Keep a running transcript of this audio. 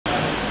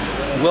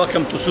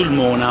Welcome to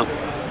Sulmona,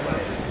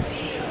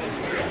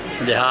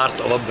 the heart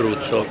of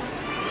Abruzzo.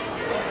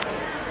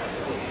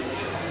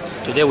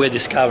 Today we're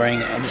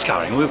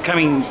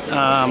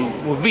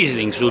we're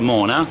visiting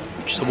Sulmona,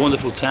 which is a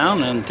wonderful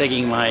town, and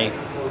taking my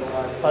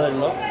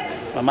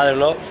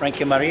mother-in-law,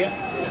 Frankie and Maria.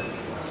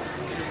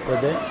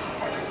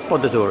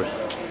 Spot the tourist.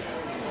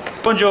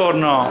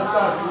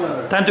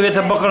 Buongiorno! Time to get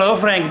a bocconotto,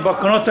 Frank,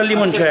 bocconotto al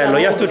limoncello.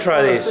 You have to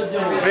try this.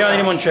 Prima di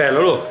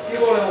limoncello, look.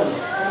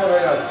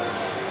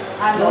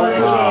 Oh,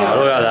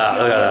 look at that,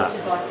 look at that.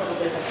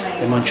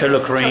 Limoncello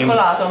cream.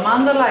 Cioccolato,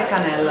 mandorla e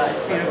cannella.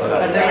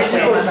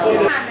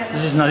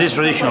 This is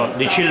traditional,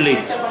 the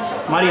chillit.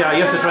 Maria,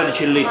 you have to try the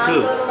chillit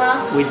too,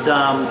 with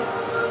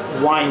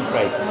wine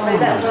bread.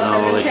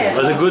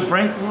 Was it good,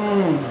 Frank?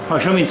 Oh,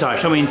 show me inside,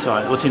 show me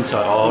inside. What's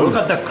inside? Oh, look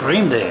at that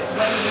cream there.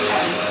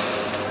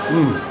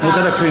 Look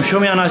at the cream, show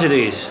me how nice it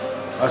is.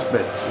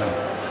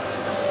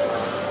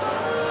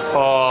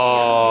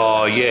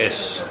 Oh,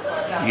 yes,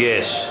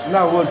 yes.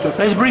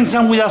 Let's bring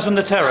some with us on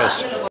the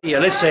terrace. Yeah,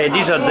 let's say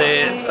these are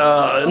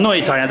the, no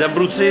Italian, the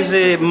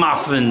Abruzzese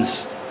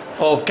muffins,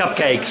 or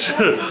cupcakes.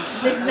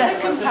 There's no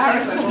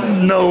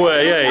comparison. No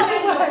way,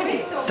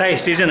 yeah.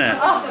 Taste, isn't it?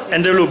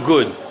 And they look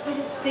good.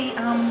 Do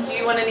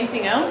you want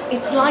anything else?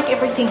 It's like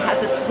everything has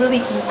this really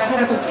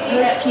incredible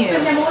perfume.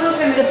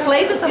 The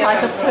flavors are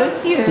like a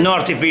perfume. No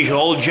artificial,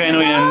 all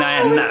genuine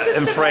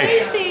and fresh.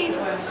 Amazing.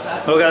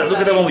 Look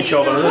at the one with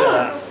chocolate, look at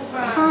that.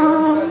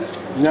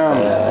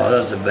 Oh,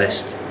 that's the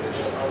best.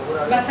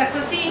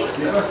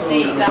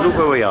 Look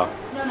where we are.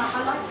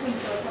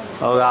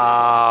 Look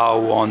how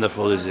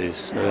wonderful this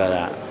is. Look at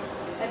that.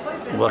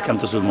 Welcome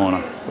to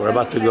Sulmona. We're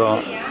about to go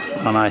on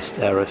a nice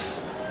terrace.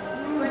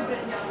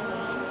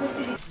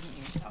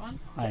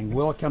 And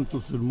welcome to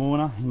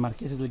Sulmona in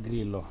Marchese del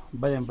Grillo.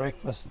 Bed and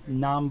breakfast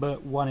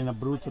 #1 in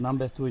Abruzzo,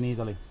 #2 in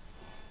Italy.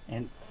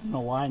 And you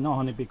know why? Not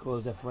only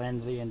because they're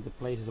friendly and the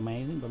place is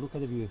amazing, but look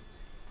at the view.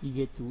 You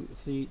get to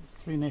see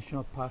 3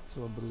 national parks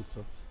of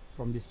Abruzzo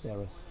from this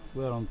terrace.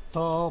 We're on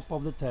top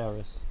of the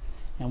terrace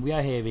and we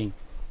are having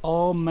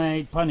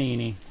homemade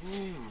panini.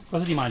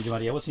 Cosa ti mangi,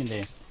 Maria? What's in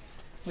there?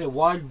 We have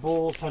wild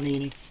boar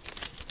panini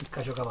with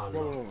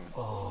caciocavallo.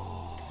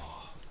 Oh,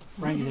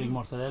 Frank is having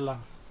mortadella.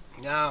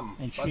 Yum,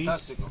 and cheese.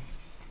 Fantastico.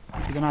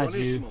 Look at a nice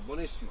view.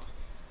 Buonissimo.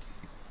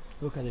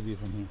 Look at the view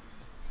from here.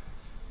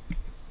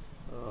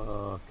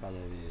 Oh, look at the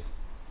view.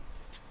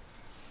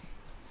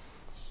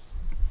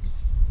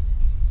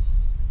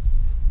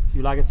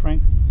 You like it,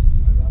 Frank?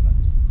 I love it.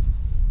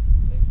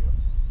 Thank you.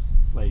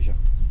 Pleasure.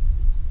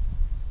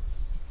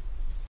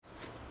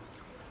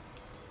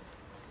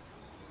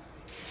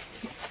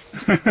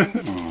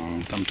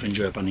 Oh, time to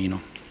enjoy a panino.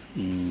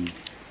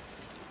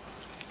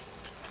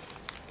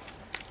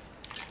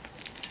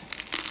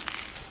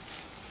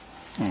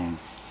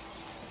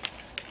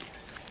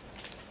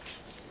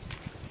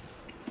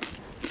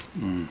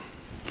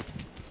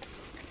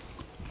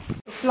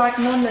 It's like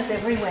nonnas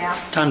everywhere.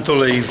 Time to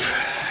leave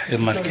il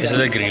Marchese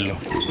del Grillo.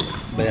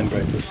 Bed and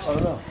breakfast. Oh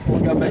no, we'll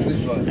go back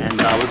this way. And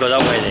we go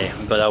that way there.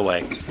 We go that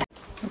way.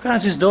 Look how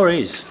nice this door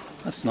is.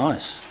 That's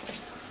nice.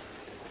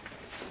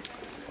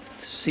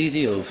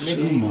 City of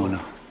Sulmona.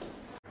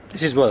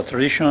 This is what, a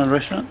traditional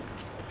restaurant?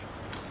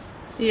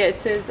 Yeah,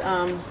 it says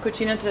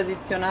cucina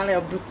tradizionale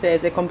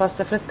abruzzese con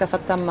pasta fresca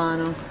fatta a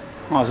mano.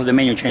 Oh, so the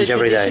menu changes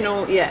every day.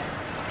 Yeah.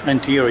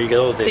 €20 you get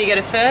all this. So you get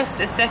a first,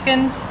 a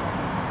second,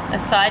 a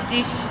side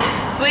dish,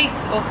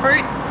 sweets or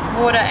fruit,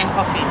 water and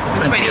coffee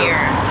for €20.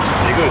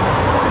 Very good.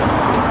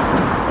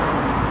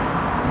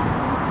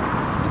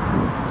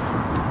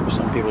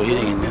 Some people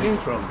eating in there.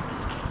 From?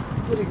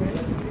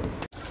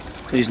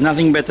 There's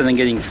nothing better than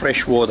getting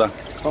fresh water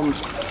From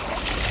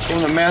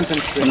the mountain.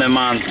 from the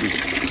mountain.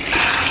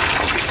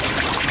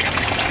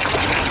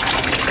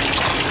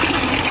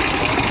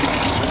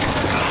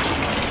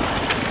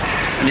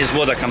 And this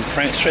water comes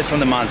straight from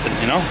the mountain,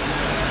 you know?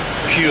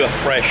 Pure,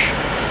 fresh.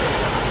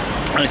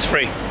 And it's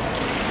free.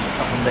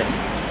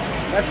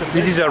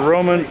 This is a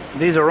Roman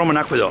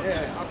aqueduct.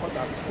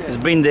 It's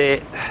been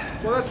there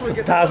for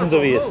thousands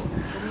of years.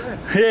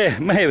 Yeah,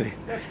 maybe.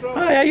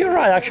 Oh, yeah, you're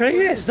right, actually.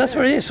 Yes, that's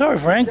where it is. Sorry,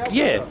 Frank.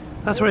 Yeah,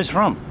 that's where it's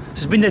from.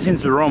 It's been there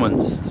since the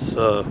Romans,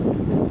 so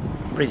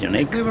pretty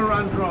unique. It's never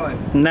run dry.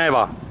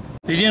 Never.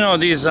 Did you know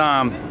this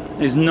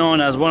is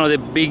known as one of the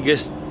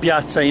biggest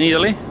piazza in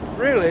Italy?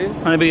 Really?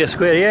 One of the biggest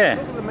square, yeah.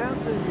 Look at the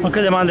mountain. Look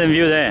at the mountain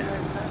view there.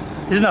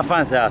 Isn't that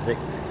fantastic?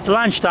 It's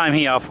lunchtime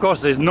here. Of course,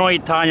 there's no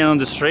Italian on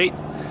the street.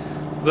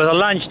 Because at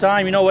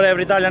lunchtime, you know what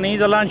every Italian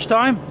is at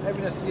lunchtime?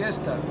 Having a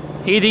siesta.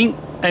 Eating,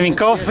 having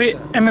coffee,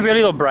 and maybe a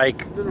little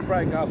break. Little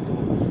break afterwards.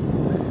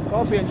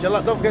 Coffee and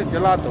gelato. Don't forget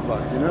gelato,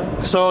 but you know.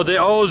 So the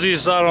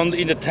Aussies are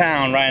in the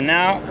town right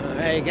now,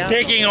 There you go.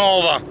 taking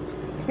over.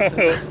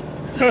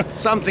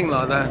 Something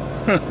like that.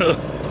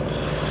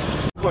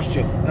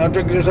 Question. I'll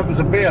drink this up as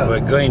a beer. We're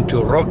going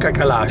to Rocca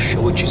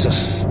Calascio, which is a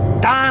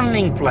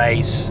stunning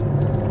place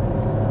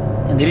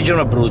in the region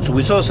of Abruzzo.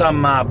 We saw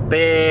some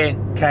bear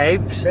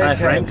caves. Hi,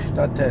 Frank.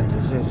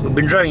 We've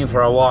been driving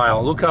for a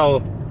while. Look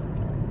how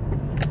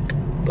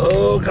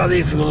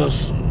difficult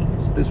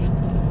this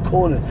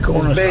corner.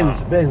 Corners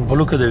Bends, are- bends. But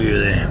look at the view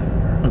there.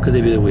 Look at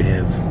the view that we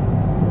have.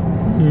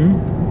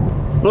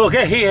 Look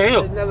here,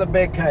 look. Another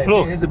bear cave.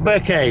 Look, Here's the bear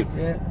cave.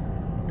 Yeah.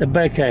 The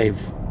bear cave.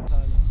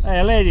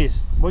 Hey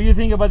ladies, what do you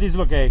think about this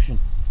location?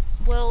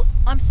 Well,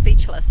 I'm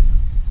speechless.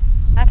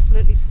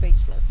 Absolutely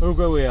speechless. Look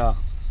where we are.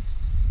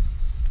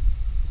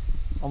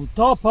 On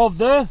top of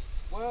the...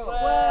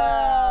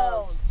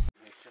 World.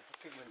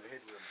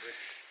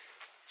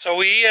 So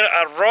we're here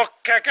at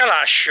Rocca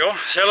Calascio,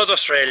 hello to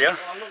Australia.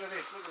 Oh, look at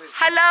this, look at this.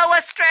 Hello,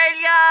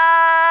 Australia!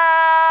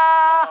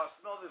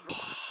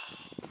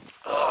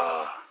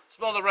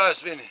 Smell the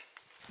roast, Vinny.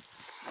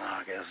 Oh,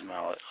 I can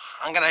smell it.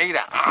 I'm gonna eat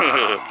it.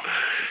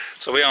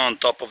 So we are on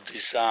top of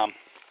this, Castle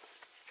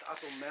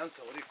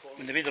Mountain, what do you call it?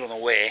 in the middle of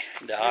nowhere,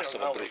 in the heart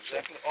of Abruzzo.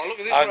 Exactly. Oh, look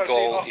at this Our roast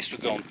goal here. is to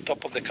go on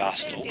top of the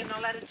castle.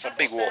 It's a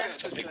big walk,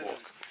 it's a big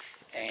walk.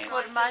 And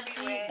when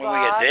we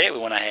get there, we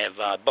want to have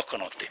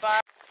bocconotti.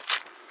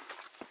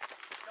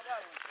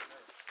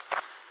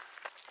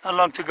 How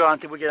long to go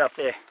until we get up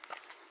there?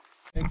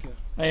 Thank you.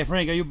 Hey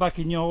Frank, are you back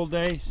in your old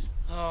days?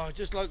 Oh,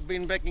 just like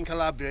being back in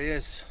Calabria,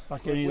 yes.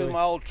 Back in With Italy?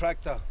 my old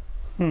tractor.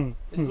 It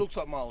looks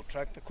like my old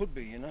tractor, could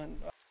be, you know.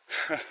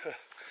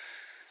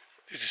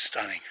 This is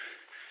stunning.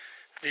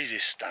 This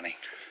is stunning.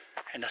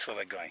 And that's where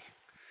we're going.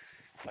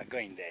 We're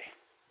going there.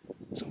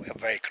 So we are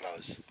very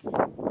close.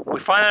 We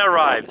finally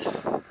arrived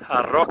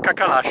at Rocca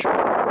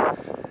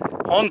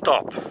Calascio on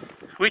top,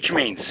 which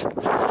means we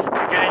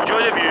can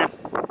enjoy the view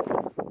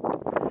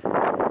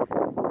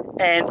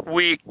and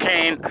we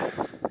can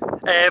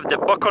have the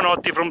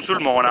bocconotti from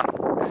Sulmona.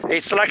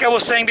 It's like I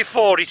was saying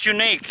before, it's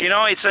unique, you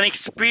know, it's an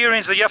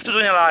experience that you have to do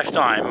in a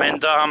lifetime,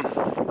 and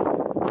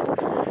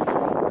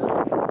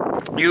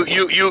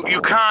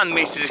you can't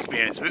miss this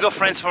experience. We got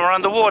friends from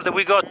around the world, and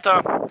we got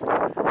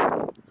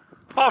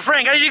oh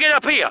Frank, how did you get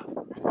up here?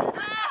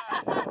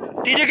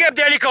 Did you get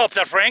the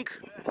helicopter, Frank?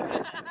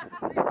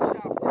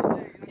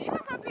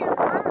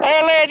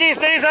 Hey ladies,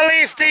 there is a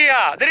lift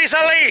here! There is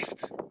a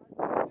lift!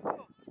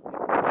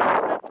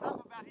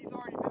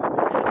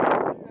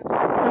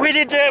 We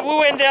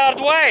went the hard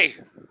way.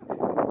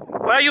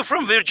 Where are you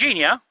from,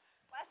 Virginia?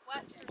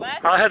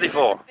 West. I heard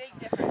before.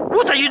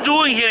 What are you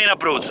doing here in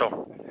Abruzzo?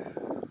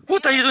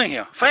 What are you doing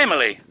here?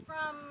 Family?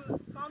 From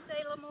Monte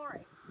Lamore.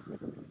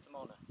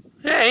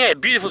 Yeah,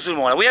 beautiful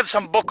Sulmona. We have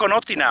some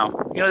bocconotti now.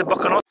 You know the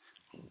bocconotti?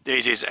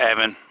 This is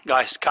heaven.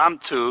 Guys, come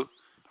to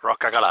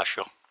Rocca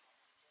Calascio.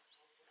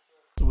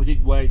 So we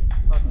did wait.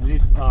 We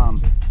did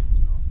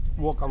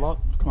walk a lot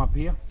to come up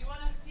here. Do you want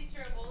a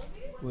picture of all of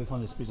you? We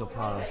found this piece of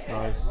paradise,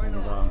 guys, and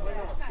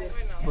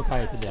look how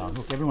it's down.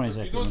 Look, everyone is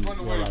happy when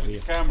we arrive here.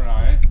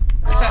 Camera,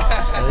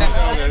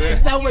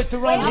 There's no way to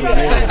run here.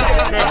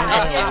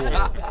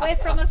 We're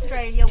from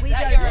Australia. We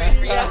don't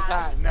do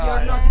that.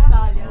 No,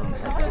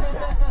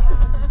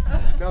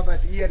 no,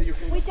 but here you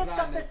can. We just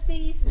got the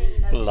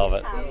seasoning. of Love it.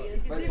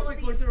 Italians. It's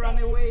difficult to run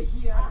away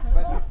here.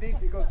 But it's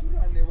difficult to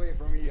run away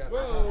from here.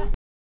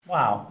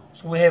 Wow,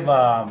 so we have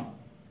a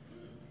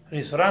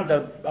ristorante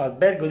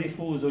albergo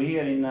diffuso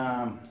here in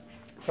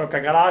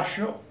Rocca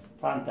Calascio.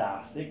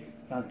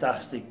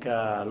 Fantastic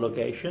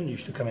location. You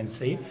should come and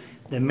see.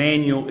 The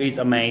menu is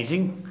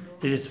amazing.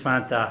 This is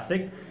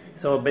fantastic.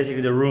 So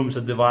basically the rooms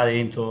are divided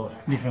into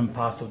different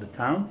parts of the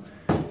town.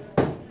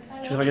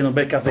 Ci sto facendo un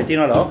bel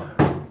caffettino là.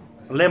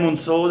 Lemon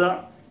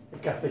soda, il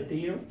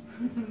caffettino.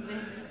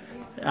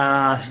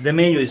 The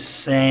menu is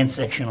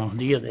sensational.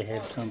 Here they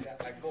have some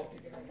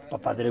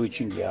pappardelle with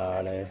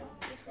cinghiale,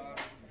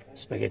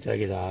 spaghetti alla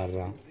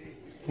chitarra,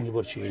 funghi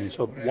porcini.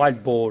 So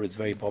wild boar is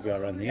very popular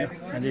around here.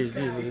 And this is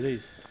what it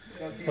is.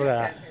 Look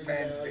at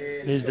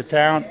that. This is the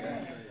town.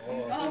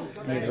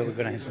 Here's where we're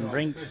going to have some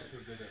drinks.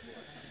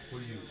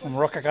 From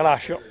Rocca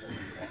Calascio.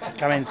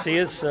 Come and see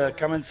us.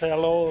 Come and say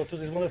hello to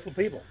these wonderful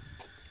people.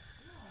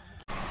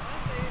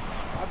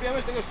 Abbiamo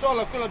visto che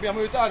solo qui dobbiamo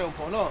aiutare un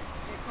po', no?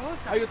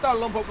 Cosa?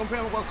 Aiutarlo un po',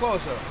 compriamo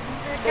qualcosa.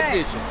 Che Che?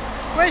 dici?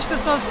 Questo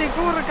sono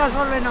sicuro che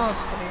sono le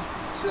nostre.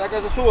 Se da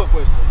casa sua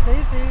questo?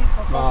 Sì, sì,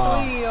 ho fatto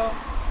Wow. io.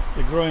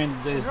 They're growing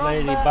this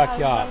lady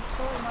backyard.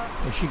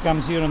 And she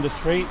comes here on the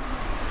street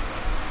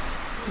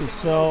to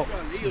sell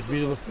these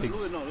beautiful figs.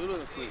 Lui no, lui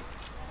da qui.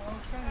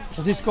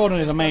 So this corner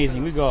is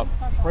amazing. We got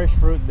fresh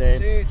fruit there.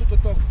 Sì, tutto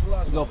tocco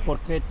là. We got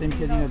porchetta in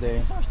piadina there.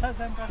 Sono stata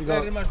sempre We È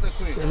got rimasta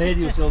qui. the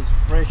lady who sells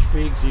fresh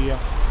figs here.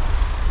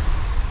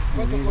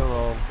 In the middle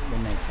of the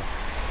nature.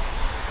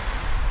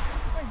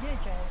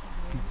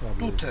 10 euro.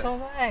 Tutte.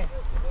 Sono,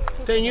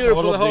 10 euro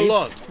for the whole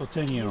lot. For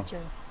 10 euro.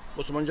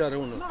 Posso mangiare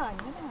uno?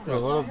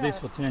 All of this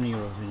for 10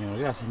 euro, signora.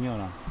 Grazie,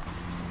 signora.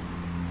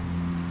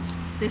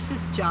 This is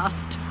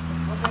just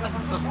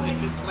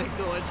unbelievably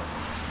good.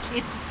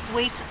 It's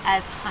sweet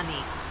as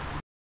honey.